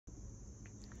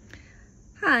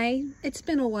Hi, it's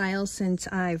been a while since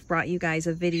I've brought you guys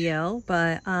a video,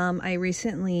 but I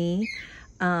recently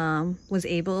was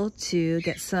able to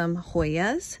get some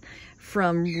Hoyas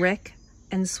from Rick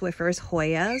and Swiffer's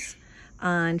Hoyas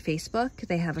on Facebook.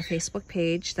 They have a Facebook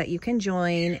page that you can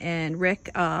join, and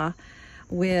Rick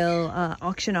will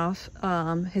auction off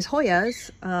his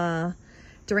Hoyas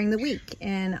during the week,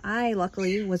 and I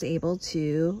luckily was able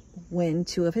to win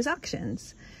 2 of his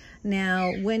auctions.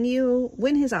 Now, when you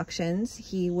win his auctions,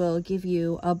 he will give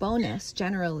you a bonus.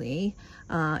 Generally,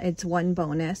 it's 1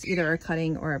 bonus, either a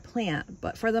cutting or a plant.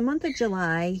 But for the month of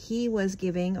July, he was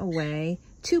giving away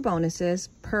 2 bonuses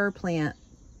per plant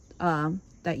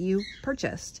that you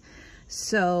purchased.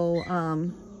 So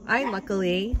I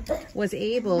luckily was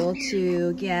able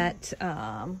to get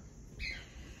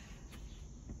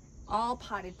all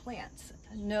potted plants,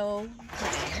 no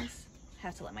cuttings.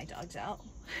 Have to let my dogs out.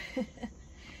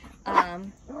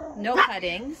 No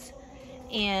cuttings,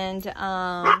 and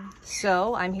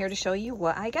so I'm here to show you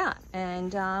what I got.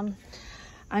 And I'm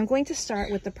going to start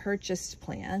with the purchased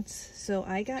plants. So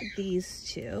I got these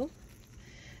 2.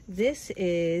 This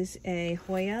is a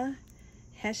Hoya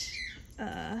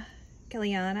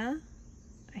heuschkeliana,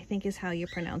 I think is how you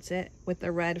pronounce it, with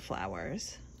the red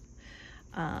flowers.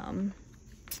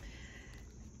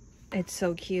 It's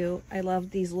so cute. I love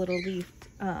these little leafed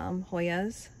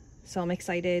Hoyas. So I'm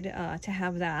excited to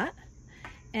have that.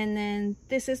 And then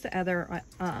this is the other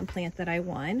plant that I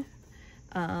won.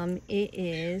 It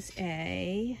is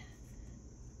a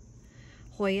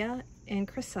Hoya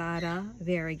incrassata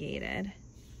variegated.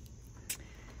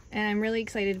 And I'm really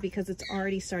excited because it's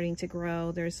already starting to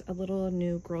grow. There's a little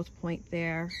new growth point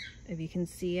there, if you can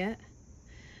see it.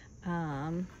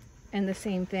 And the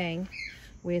same thing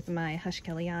with my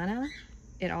heuschkeliana.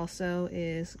 It also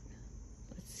is,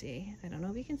 see, I don't know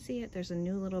if you can see it, there's a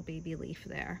new little baby leaf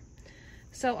there.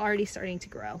 So already starting to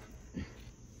grow.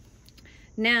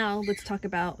 Now let's talk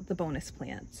about the bonus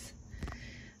plants.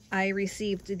 I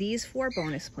received these 4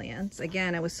 bonus plants.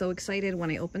 Again, I was so excited when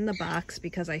I opened the box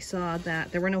because I saw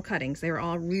that there were no cuttings. They were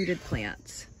all rooted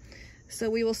plants. So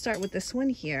we will start with this one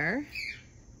here.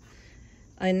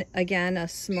 And again, a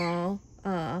small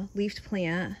leafed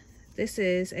plant. This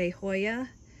is a Hoya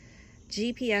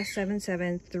GPS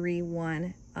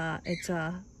 7731. It's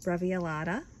a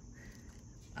brevialata,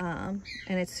 and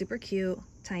it's super cute,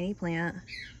 tiny plant.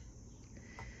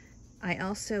 I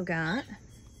also got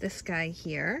this guy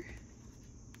here.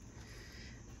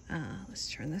 Let's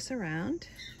turn this around,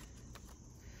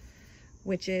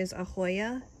 which is a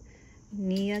Hoya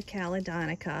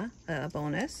neocaledonica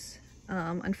bonus.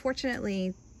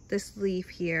 Unfortunately, this leaf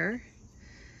here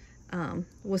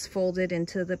was folded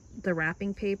into the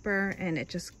wrapping paper, and I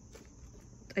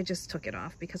just took it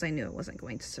off because I knew it wasn't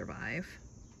going to survive.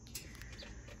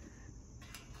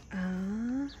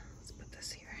 Let's put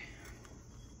this here.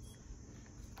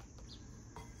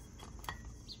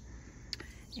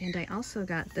 And I also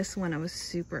got this one I was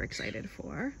super excited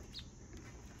for.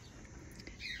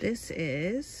 This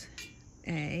is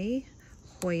a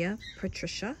Hoya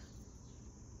Patricia.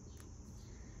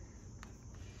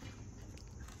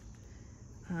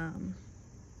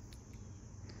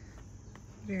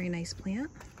 Very nice plant.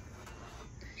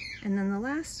 And then the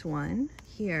last one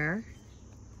here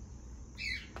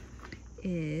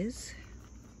is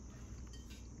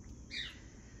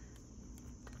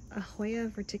a Hoya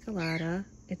verticillata.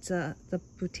 It's the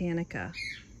bhutanica.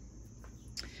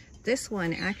 This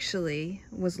one actually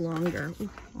was longer. Ooh,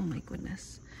 oh my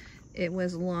goodness. It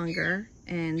was longer,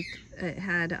 and it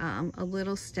had a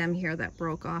little stem here that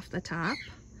broke off the top.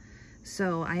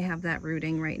 So I have that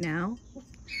rooting right now.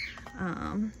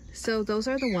 So those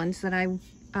are the ones that I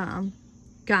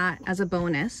got as a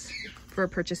bonus for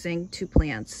purchasing 2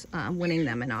 plants, winning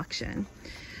them in auction.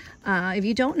 If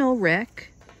you don't know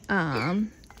Rick,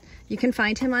 you can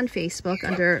find him on Facebook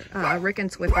under Rick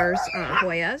and Swiffer's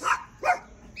Hoyas.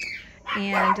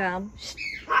 And shh,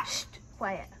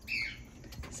 quiet.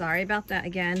 Sorry about that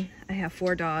again. I have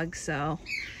 4 dogs, so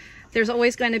there's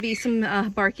always going to be some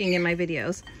barking in my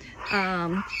videos.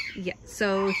 Yeah,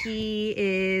 so he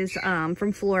is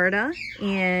from Florida,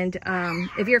 and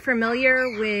if you're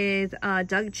familiar with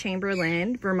Doug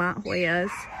Chamberlain, Vermont Hoyas,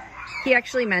 he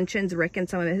actually mentions Rick in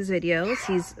some of his videos.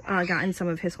 He's gotten some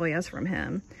of his Hoyas from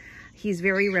him. He's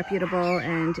very reputable,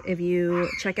 and if you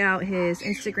check out his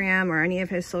Instagram or any of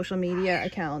his social media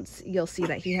accounts, you'll see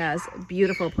that he has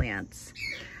beautiful plants.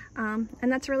 And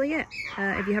that's really it.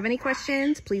 If you have any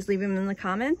questions, please leave them in the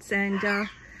comments, and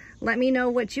let me know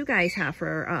what you guys have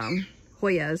for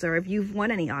Hoyas, or if you've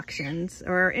won any auctions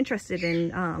or are interested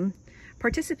in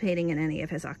participating in any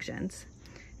of his auctions.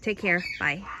 Take care.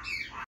 Bye.